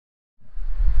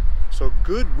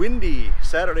Good windy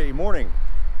Saturday morning.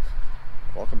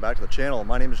 Welcome back to the channel.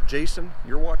 My name is Jason.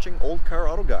 You're watching Old Car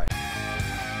Auto Guy.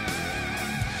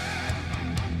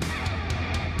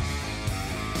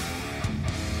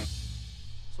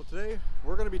 So today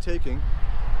we're going to be taking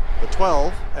the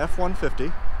 12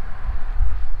 F-150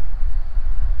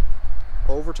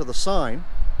 over to the sign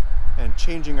and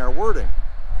changing our wording.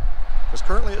 Because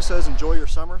currently it says enjoy your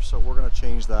summer, so we're going to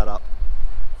change that up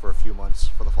for a few months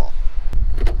for the fall.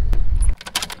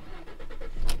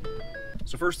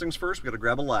 So first things first, we got to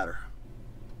grab a ladder.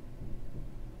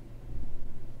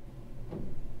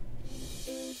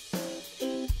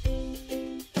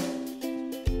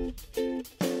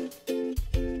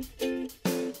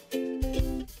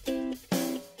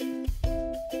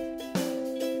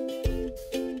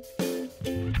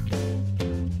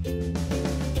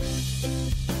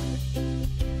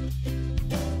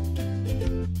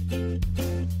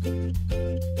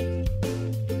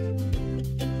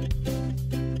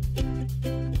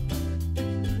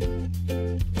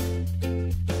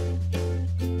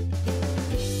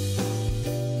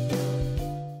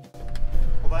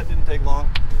 That didn't take long.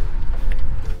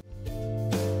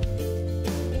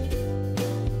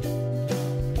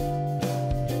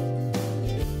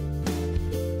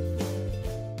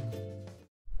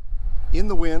 In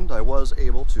the wind, I was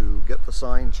able to get the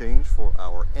sign changed for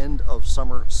our end of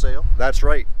summer sale. That's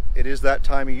right, it is that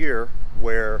time of year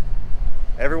where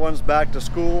everyone's back to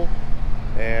school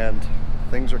and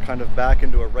things are kind of back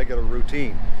into a regular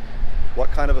routine. What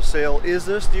kind of a sale is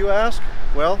this, do you ask?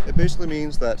 Well, it basically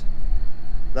means that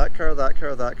that car, that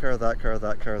car, that car, that car,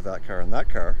 that car, that car, and that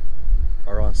car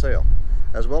are on sale,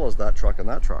 as well as that truck and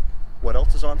that truck. What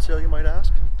else is on sale, you might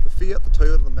ask? The Fiat, the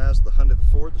Toyota, the Mazda, the Hyundai, the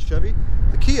Ford, the Chevy,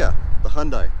 the Kia, the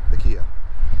Hyundai, the Kia.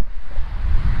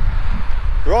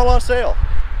 They're all on sale.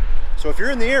 So if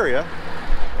you're in the area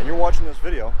and you're watching this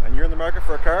video and you're in the market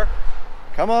for a car,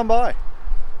 come on by.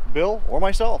 Bill or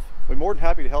myself, we're more than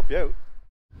happy to help you out.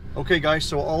 Okay guys,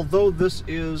 so although this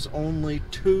is only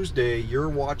Tuesday, you're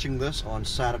watching this on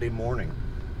Saturday morning.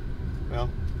 Well,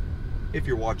 if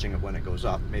you're watching it when it goes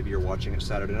up, maybe you're watching it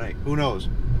Saturday night, who knows?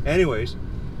 Anyways,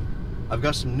 I've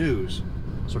got some news.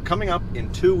 So coming up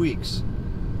in 2 weeks,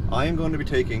 I am going to be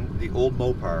taking the old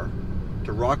Mopar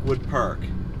to Rockwood Park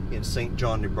in St.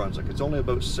 John, New Brunswick. It's only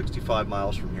about 65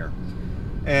 miles from here.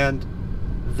 And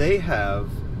they have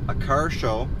a car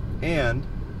show and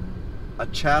a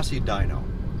chassis dyno.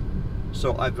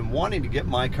 So I've been wanting to get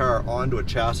my car onto a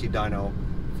chassis dyno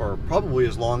for probably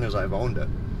as long as I've owned it.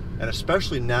 And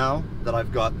especially now that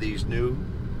I've got these new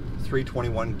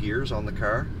 321 gears on the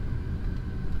car,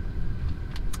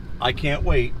 I can't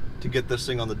wait to get this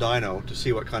thing on the dyno to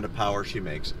see what kind of power she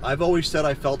makes. I've always said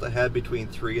I felt it had between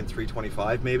 3 and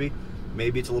 325 maybe.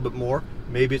 Maybe it's a little bit more,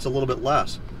 maybe it's a little bit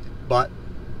less. But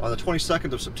on the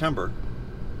 22nd of September,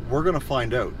 we're gonna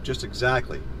find out just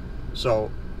exactly. So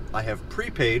I have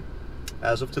prepaid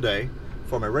as of today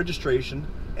for my registration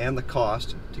and the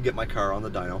cost to get my car on the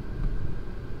dyno,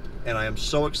 and I am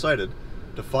so excited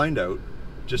to find out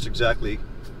just exactly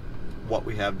what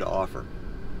we have to offer.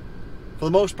 For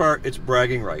the most part, it's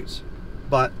bragging rights,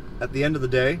 but at the end of the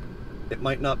day, it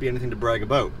might not be anything to brag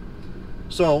about.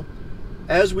 So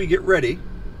as we get ready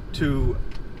to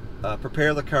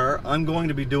prepare the car, I'm going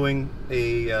to be doing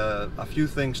a few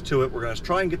things to it. We're going to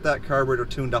try and get that carburetor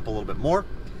tuned up a little bit more.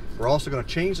 We're also going to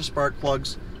change the spark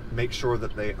plugs, make sure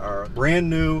that they are brand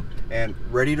new and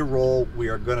ready to roll. We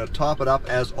are going to top it up,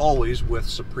 as always, with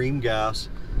Supreme gas,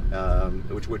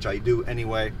 which I do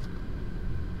anyway.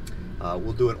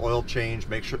 We'll do an oil change,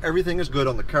 make sure everything is good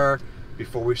on the car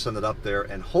before we send it up there,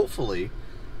 and hopefully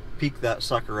peak that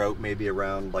sucker out maybe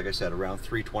around, like I said, around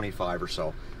 325 or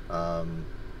so.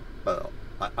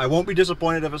 I won't be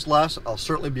disappointed if it's less. I'll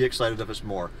certainly be excited if it's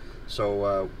more.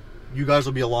 So you guys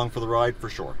will be along for the ride for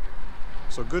sure.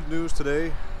 So good news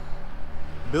today.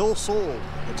 Bill sold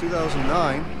the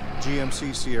 2009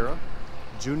 GMC Sierra.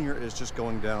 Junior is just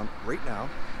going down right now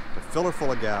to fill her full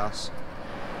of gas,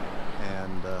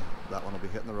 and that one will be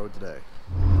hitting the road today.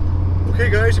 Okay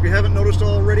guys, if you haven't noticed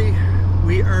already,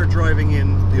 we are driving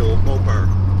in the old Mopar.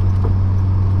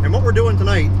 And what we're doing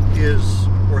tonight is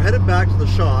we're headed back to the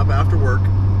shop after work.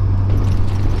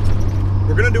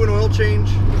 We're going to do an oil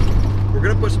change. We're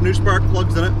going to put some new spark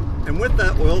plugs in it, and with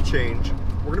that oil change,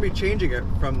 we're going to be changing it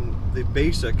from the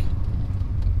basic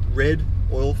red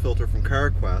oil filter from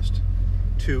CarQuest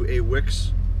to a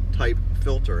Wix type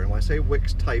filter. And when I say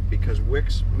Wix type, because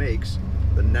Wix makes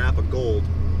the Napa Gold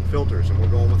filters, and we're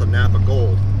going with a Napa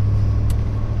Gold.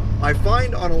 I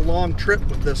find on a long trip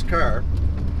with this car,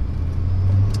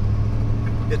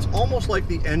 it's almost like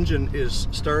the engine is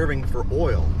starving for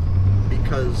oil,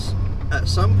 because at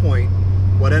some point,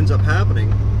 what ends up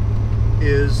happening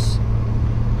is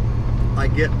I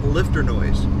get lifter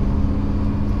noise.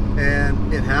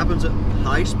 And it happens at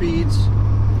high speeds,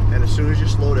 and as soon as you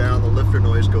slow down, the lifter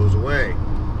noise goes away.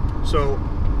 So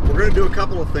we're going to do a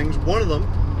couple of things. One of them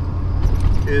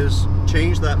is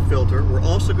change that filter. We're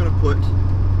also going to put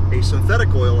a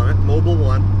synthetic oil in it, MOBIL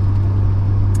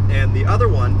 1. And the other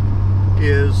one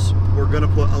is we're going to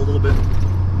put a little bit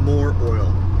more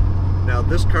oil. Now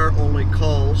this car only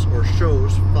calls or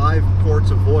shows 5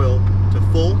 quarts of oil to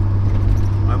full.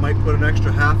 I might put an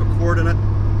extra half a quart in it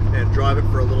and drive it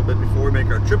for a little bit before we make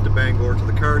our trip to Bangor to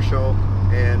the car show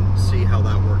and see how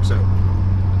that works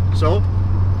out. So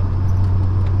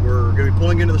we're going to be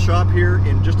pulling into the shop here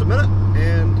in just a minute,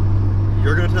 and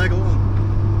you're going to tag along.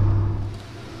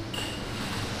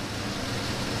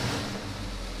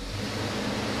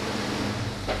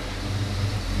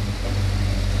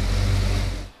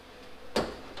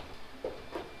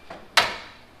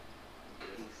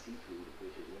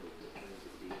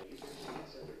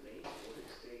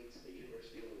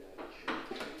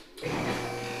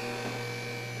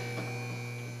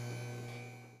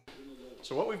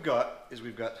 So what we've got is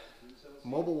we've got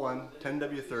MOBIL 1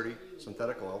 10W30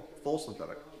 synthetic oil, full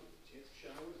synthetic.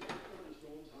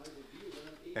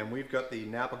 And we've got the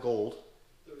Napa Gold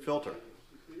filter.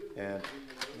 And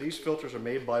these filters are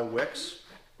made by Wix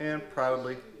and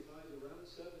proudly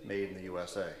made in the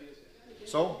USA.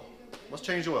 So let's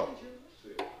change the oil.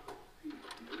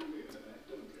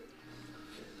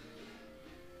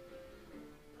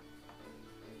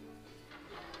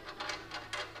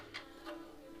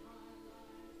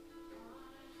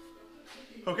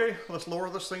 Okay, let's lower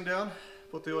this thing down,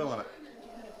 put the oil in it.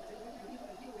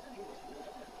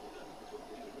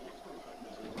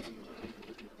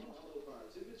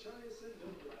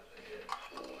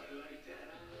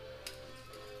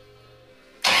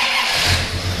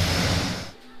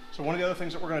 So one of the other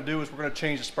things that we're going to do is we're going to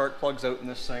change the spark plugs out in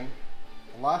this thing.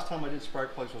 The last time I did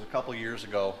spark plugs was a couple years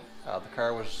ago. The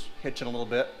car was hitching a little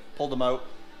bit, pulled them out,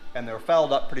 and they were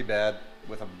fouled up pretty bad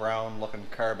with a brown looking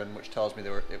carbon, which tells me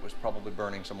it was probably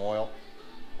burning some oil.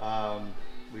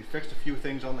 We fixed a few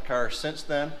things on the car since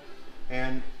then,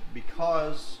 and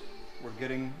because we're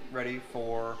getting ready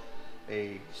for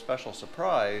a special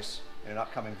surprise in an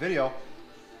upcoming video,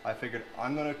 I figured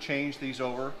I'm going to change these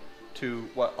over to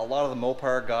what a lot of the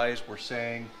Mopar guys were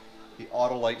saying the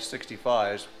AUTOLITE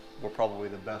 65s were probably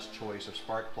the best choice of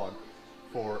spark plug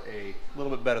for a little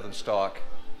bit better than stock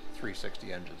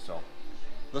 360 engine. So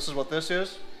this is what this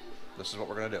is what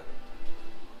we're going to do.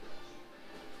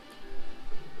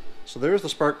 So there's the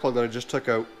spark plug that I just took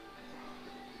out.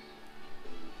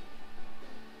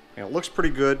 And it looks pretty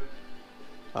good.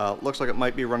 Looks like it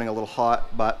might be running a little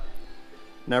hot, but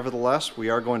nevertheless, we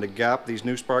are going to gap these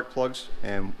new spark plugs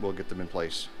and we'll get them in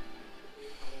place.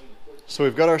 So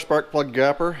we've got our spark plug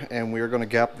gapper, and we are going to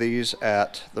gap these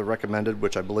at the recommended,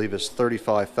 which I believe is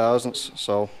 35 thousandths.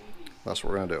 So that's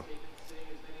what we're going to do.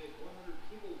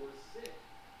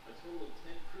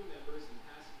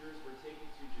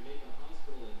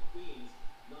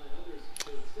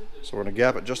 So we're going to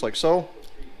gap it just like so,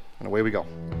 and away we go.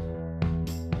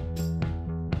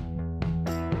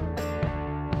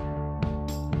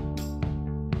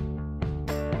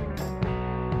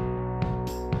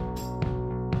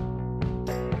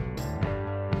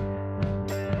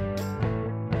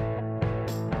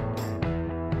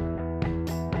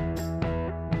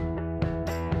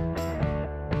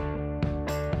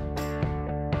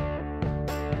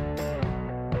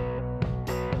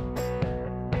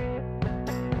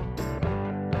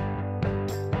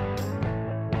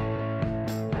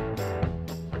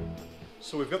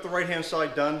 So we've got the right hand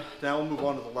side done, now we'll move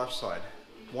on to the left side.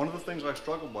 One of the things I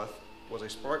struggled with was a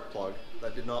spark plug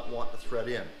that did not want to thread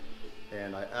in,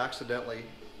 and I accidentally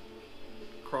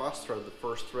cross-threaded the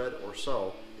first thread or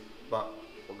so, but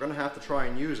we're going to have to try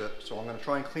and use it, so I'm going to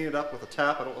try and clean it up with a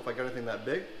tap. I don't know if I got anything that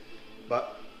big,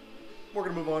 but we're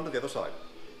going to move on to the other side.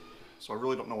 So I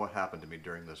really don't know what happened to me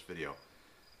during this video,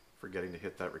 forgetting to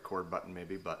hit that record button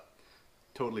maybe, but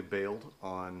totally bailed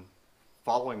on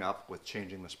following up with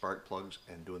changing the spark plugs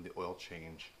and doing the oil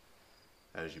change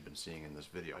as you've been seeing in this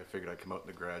video. I figured I'd come out in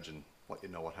the garage and let you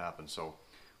know what happened. So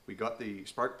we got the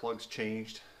spark plugs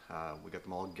changed, we got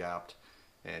them all gapped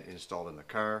and installed in the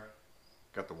car,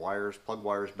 got the wires, plug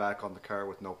wires back on the car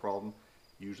with no problem.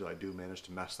 Usually I do manage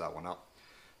to mess that one up.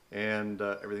 And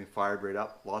everything fired right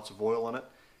up, lots of oil in it,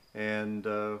 and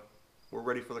we're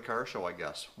ready for the car show, I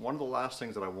guess. One of the last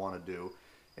things that I want to do,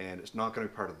 and it's not going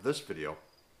to be part of this video,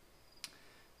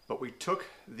 but we took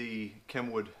the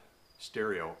Kenwood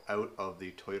stereo out of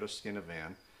the Toyota Sienna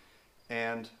van,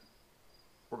 and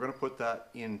we're going to put that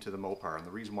into the Mopar, and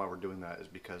the reason why we're doing that is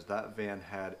because that van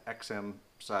had XM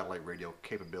satellite radio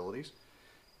capabilities,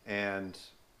 and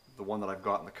the one that I've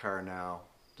got in the car now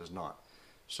does not.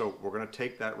 So we're going to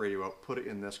take that radio out, put it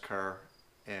in this car,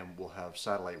 and we'll have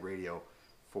satellite radio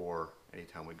for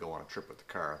anytime we go on a trip with the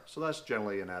car. So that's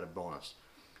generally an added bonus.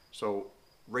 So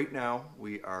right now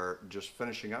we are just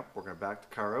finishing up. We're going to back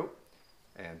the car out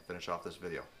and finish off this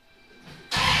video.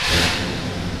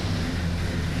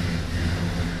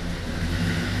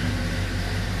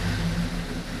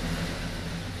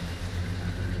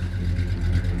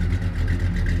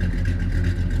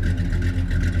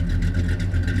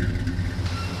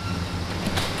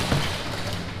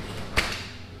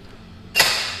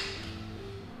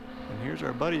 Here's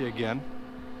our buddy again,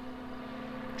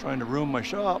 trying to ruin my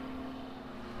shop.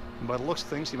 And by the looks of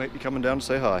things, he might be coming down to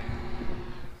say hi.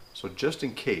 So just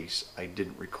in case I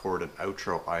didn't record an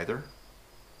outro either,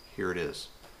 here it is.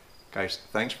 Guys,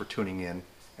 thanks for tuning in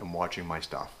and watching my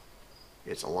stuff.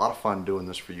 It's a lot of fun doing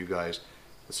this for you guys.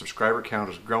 The subscriber count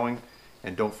is growing,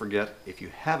 and don't forget, if you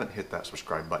haven't hit that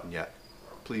subscribe button yet,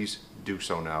 please do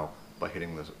so now by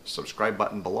hitting the subscribe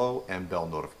button below and bell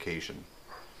notification.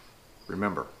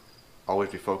 Remember, always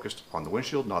be focused on the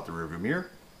windshield, not the rearview mirror.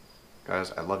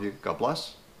 Guys, I love you. God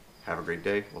bless. Have a great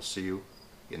day. We'll see you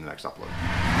in the next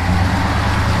upload.